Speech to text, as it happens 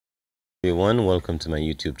Everyone, welcome to my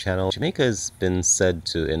YouTube channel. Jamaica has been said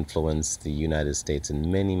to influence the United States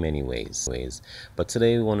in many ways. But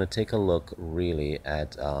today we want to take a look really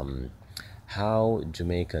at how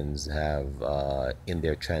Jamaicans have, in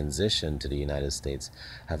their transition to the United States,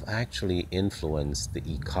 have actually influenced the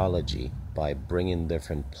ecology by bringing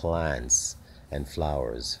different plants and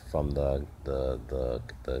flowers from the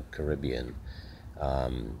Caribbean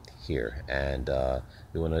here. And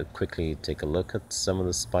we want to quickly take a look at some of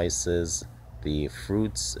the spices, the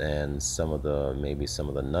fruits, and maybe some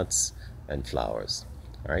of the nuts and flowers.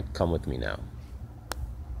 All right, come with me now.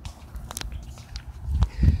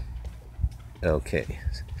 Okay,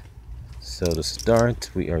 so to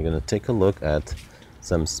start, we are going to take a look at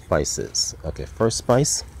some spices. Okay, first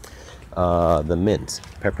spice, the mint,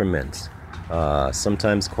 peppermint,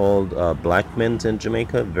 sometimes called black mint in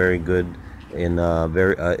Jamaica. Very good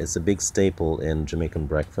it's a big staple in Jamaican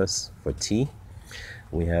breakfast for tea.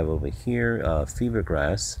 We have over here fever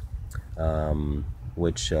grass,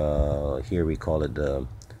 which here we call it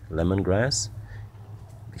lemongrass.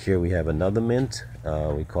 Here we have another mint.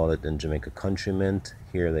 We call it in Jamaica country mint.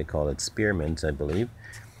 Here they call it spearmint, I believe.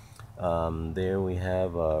 There we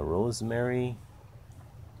have rosemary.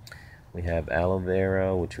 We have aloe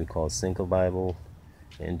vera, which we call Cinco Bible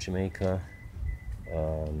in Jamaica.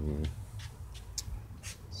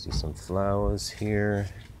 See some flowers here,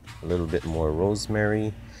 a little bit more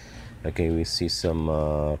rosemary. Okay, we see some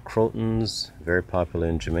crotons, very popular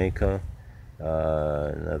in Jamaica.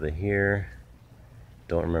 Another here,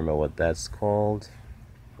 don't remember what that's called.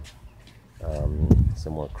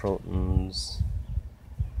 Some more crotons.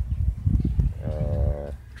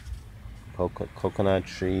 Coconut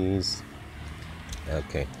trees.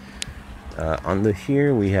 Okay, under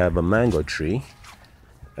here we have a mango tree.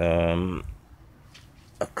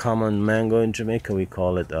 A common mango in Jamaica, we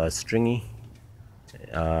call it stringy.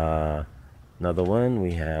 Another one,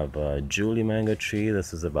 we have a Julie mango tree. The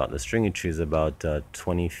stringy tree is about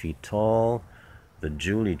 20 feet tall. The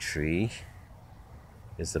Julie tree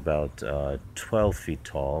is about 12 feet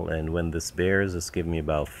tall, and when this bears, it's giving me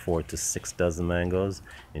about 4 to 6 dozen mangoes.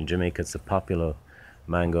 In Jamaica, it's a popular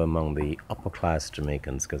mango among the upper class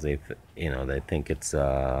Jamaicans because they think it's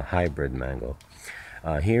a hybrid mango.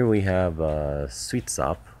 Here we have sweet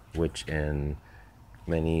sop, which in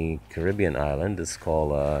many Caribbean islands is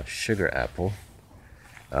called sugar apple.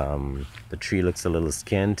 The tree looks a little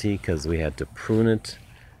scanty because we had to prune it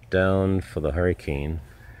down for the hurricane.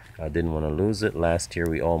 I didn't want to lose it. Last year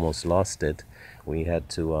we almost lost it. We had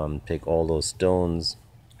to take all those stones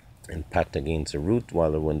and packed against a root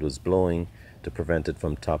while the wind was blowing to prevent it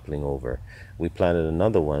from toppling over. We planted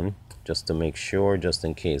another one just to make sure, just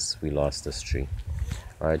in case we lost this tree.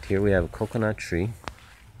 All right, here we have a coconut tree.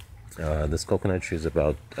 This coconut tree is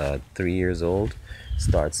about 3 years old.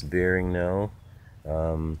 Starts bearing now.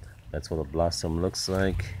 That's what a blossom looks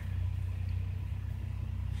like.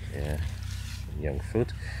 Yeah, young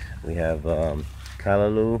fruit. We have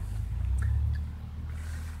callaloo,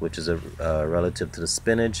 which is a relative to the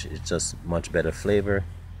spinach. It's just much better flavor.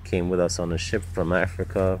 Came with us on a ship from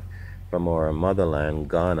Africa, from our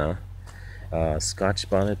motherland, Ghana. Scotch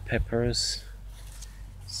bonnet peppers.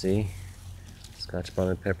 See, Scotch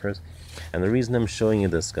bonnet peppers. And the reason I'm showing you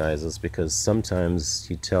this, guys, is because sometimes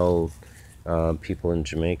you tell people in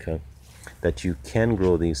Jamaica that you can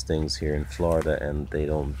grow these things here in Florida, and they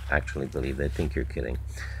don't actually believe. They think you're kidding.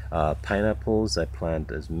 Pineapples, I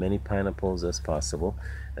plant as many pineapples as possible.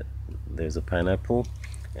 There's a pineapple,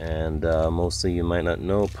 and mostly you might not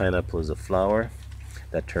know pineapple is a flower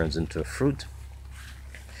that turns into a fruit.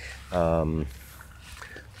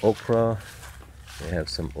 Okra. We have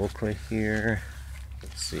some okra here.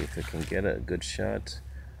 Let's see if we can get a good shot.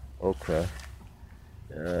 Okra.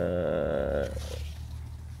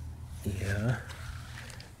 Yeah.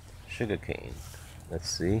 Sugarcane. Let's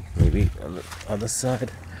see. Maybe on the other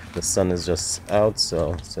side. The sun is just out,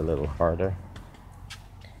 so it's a little harder.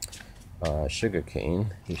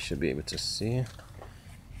 Sugarcane. You should be able to see.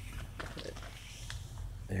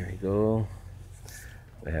 There we go.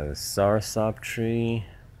 We have a soursop tree,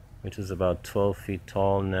 which is about 12 feet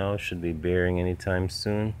tall now. Should be bearing anytime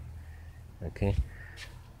soon. Okay.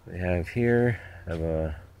 We have here,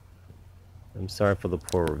 I'm sorry for the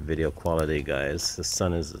poor video quality, guys. The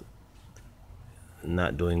sun is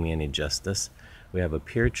not doing me any justice. We have a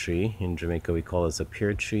pear tree. In Jamaica we call this a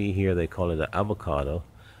pear tree. Here they call it an avocado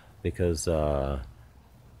because the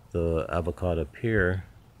avocado pear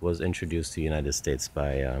was introduced to the United States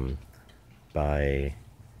by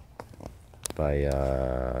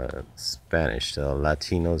Spanish,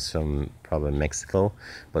 Latinos from probably Mexico,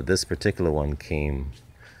 but this particular one came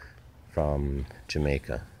from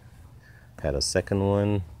Jamaica. had a second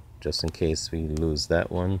one just in case we lose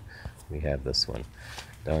that one. We have this one.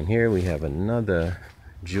 Down here we have another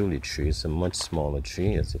Julie tree. It's a much smaller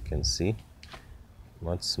tree, as you can see,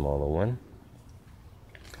 much smaller one.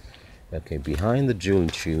 Okay, behind the Julie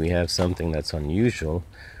tree we have something that's unusual.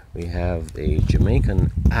 We have a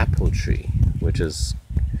Jamaican apple tree, which is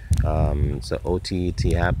it's an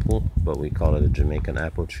OTET apple, but we call it a Jamaican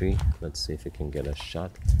apple tree. Let's see if we can get a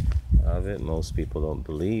shot of it. Most people don't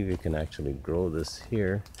believe you can actually grow this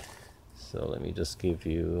here, so let me just give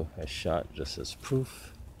you a shot just as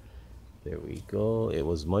proof. There we go. It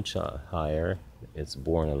was much higher. It's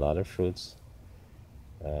borne a lot of fruits.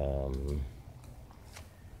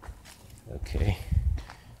 Okay,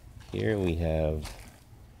 here we have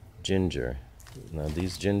ginger. Now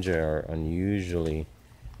these ginger are unusually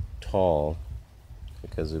tall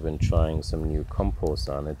because we've been trying some new compost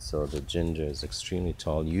on it, so the ginger is extremely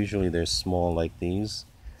tall. Usually they're small like these,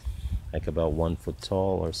 like about 1 foot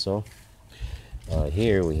tall or so.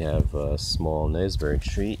 Here we have a small raspberry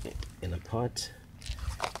tree in a pot,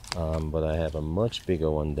 but I have a much bigger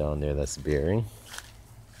one down there that's bearing.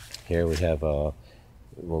 Here we have a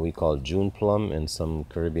what we call June plum. In some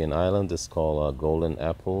Caribbean islands it's called a golden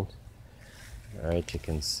apple. Alright, you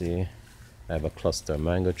can see I have a cluster of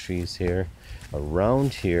mango trees here.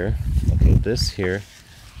 Around here, okay, this here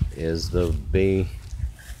is the bay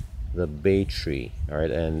tree.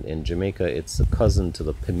 Alright, and in Jamaica it's a cousin to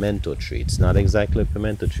the pimento tree. It's not exactly a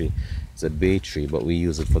pimento tree, it's a bay tree, but we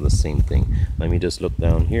use it for the same thing. Let me just look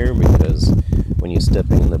down here, because when you're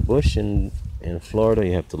stepping in the bush in Florida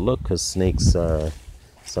you have to look, because snakes are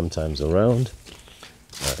sometimes around.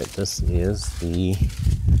 Alright, this is the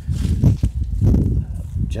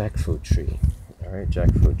jackfruit tree. Alright,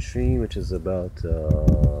 jackfruit tree, which is about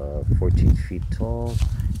 14 feet tall.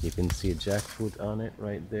 You can see a jackfruit on it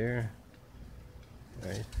right there.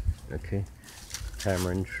 Alright, okay.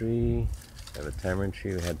 Tamarind tree. I have a tamarind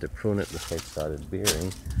tree. We had to prune it before it started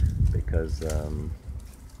bearing because the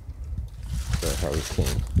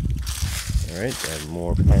hurricane. Alright, I have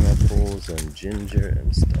more pineapples and ginger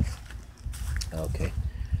and stuff. Okay.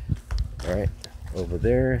 Alright, over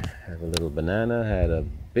there I have a little banana. I had a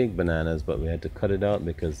big bananas, but we had to cut it out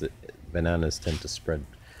because the bananas tend to spread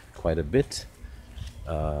quite a bit.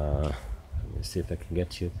 Let me see if I can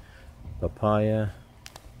get you papaya.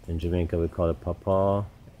 In Jamaica we call it pawpaw.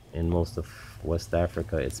 In most of West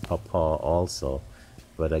Africa it's pawpaw also,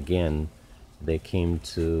 but again they came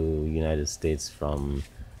to United States from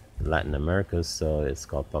Latin America, so it's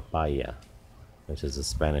called papaya, which is a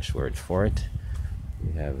Spanish word for it.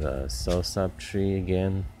 We have a soursop tree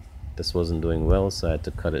again. This wasn't doing well, so I had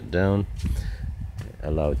to cut it down,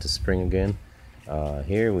 allow it to spring again.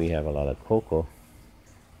 Here we have a lot of cocoa.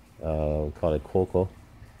 We call it cocoa,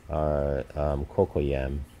 or cocoa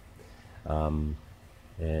yam.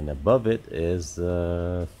 And above it is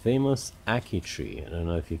the famous ackee tree. I don't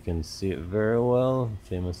know if you can see it very well.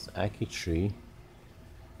 Famous ackee tree.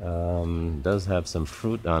 Does have some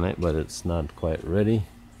fruit on it, but it's not quite ready.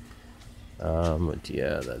 But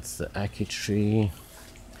yeah, that's the ackee tree.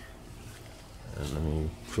 And let me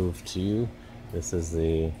prove to you, this is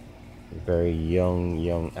the very young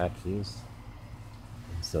ackees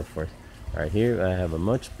and so forth. Alright, here I have a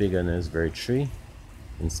much bigger raspberry tree.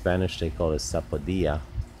 In Spanish they call it sapodilla.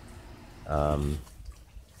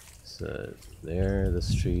 So there,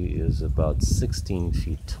 this tree is about 16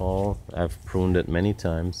 feet tall. I've pruned it many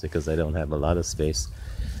times because I don't have a lot of space.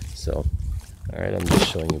 So, alright, I'm just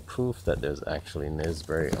showing you proof that there's actually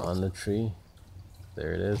raspberry on the tree.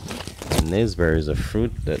 There it is. And raspberry is a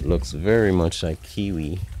fruit that looks very much like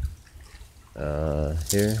kiwi.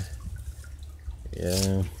 Here,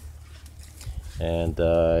 yeah. And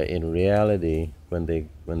in reality, when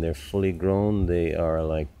they're fully grown, they are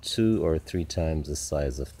like 2 or 3 times the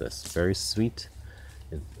size of this. Very sweet.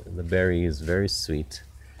 The berry is very sweet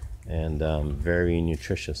and very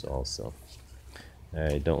nutritious also.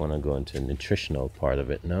 I don't want to go into the nutritional part of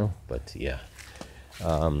it now, but yeah.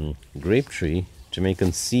 Grape tree,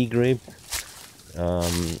 Jamaican sea grape. I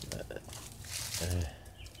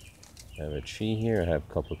have a tree here. I have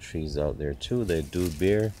a couple trees out there too. They do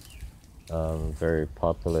bear. Very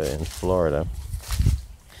popular in Florida.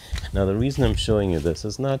 Now the reason I'm showing you this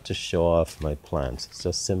is not to show off my plants. It's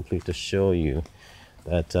just simply to show you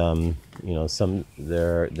that you know,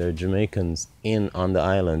 there are Jamaicans on the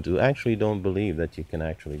island who actually don't believe that you can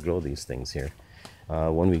actually grow these things here.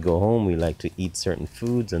 When we go home, we like to eat certain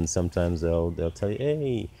foods, and sometimes they'll tell you,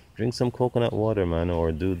 hey, drink some coconut water, man,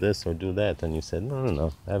 or do this or do that, and you said,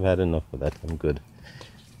 no, I've had enough of that, I'm good.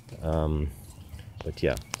 But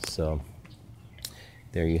yeah, so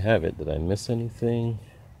there you have it. Did I miss anything?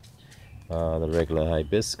 The regular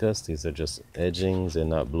hibiscus, these are just edgings. They're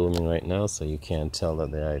not blooming right now, so you can't tell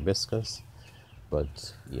that they're hibiscus.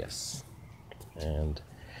 But yes, and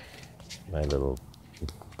my little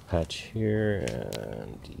patch here,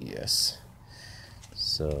 and yes.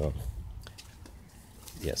 So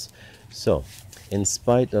yes, so in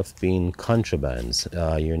spite of being contrabands,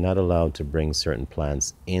 you're not allowed to bring certain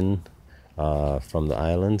plants in from the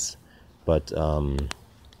islands, but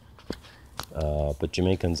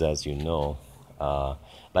Jamaicans, as you know,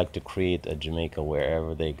 like to create a Jamaica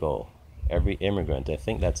wherever they go. Every immigrant, I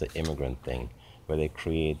think that's an immigrant thing, where they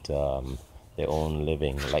create their own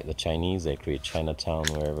living. Like the Chinese, they create Chinatown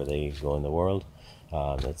wherever they go in the world.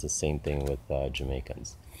 That's the same thing with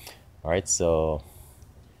Jamaicans. All right, so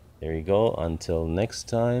there you go. Until next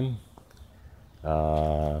time,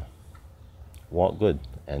 walk good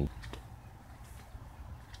and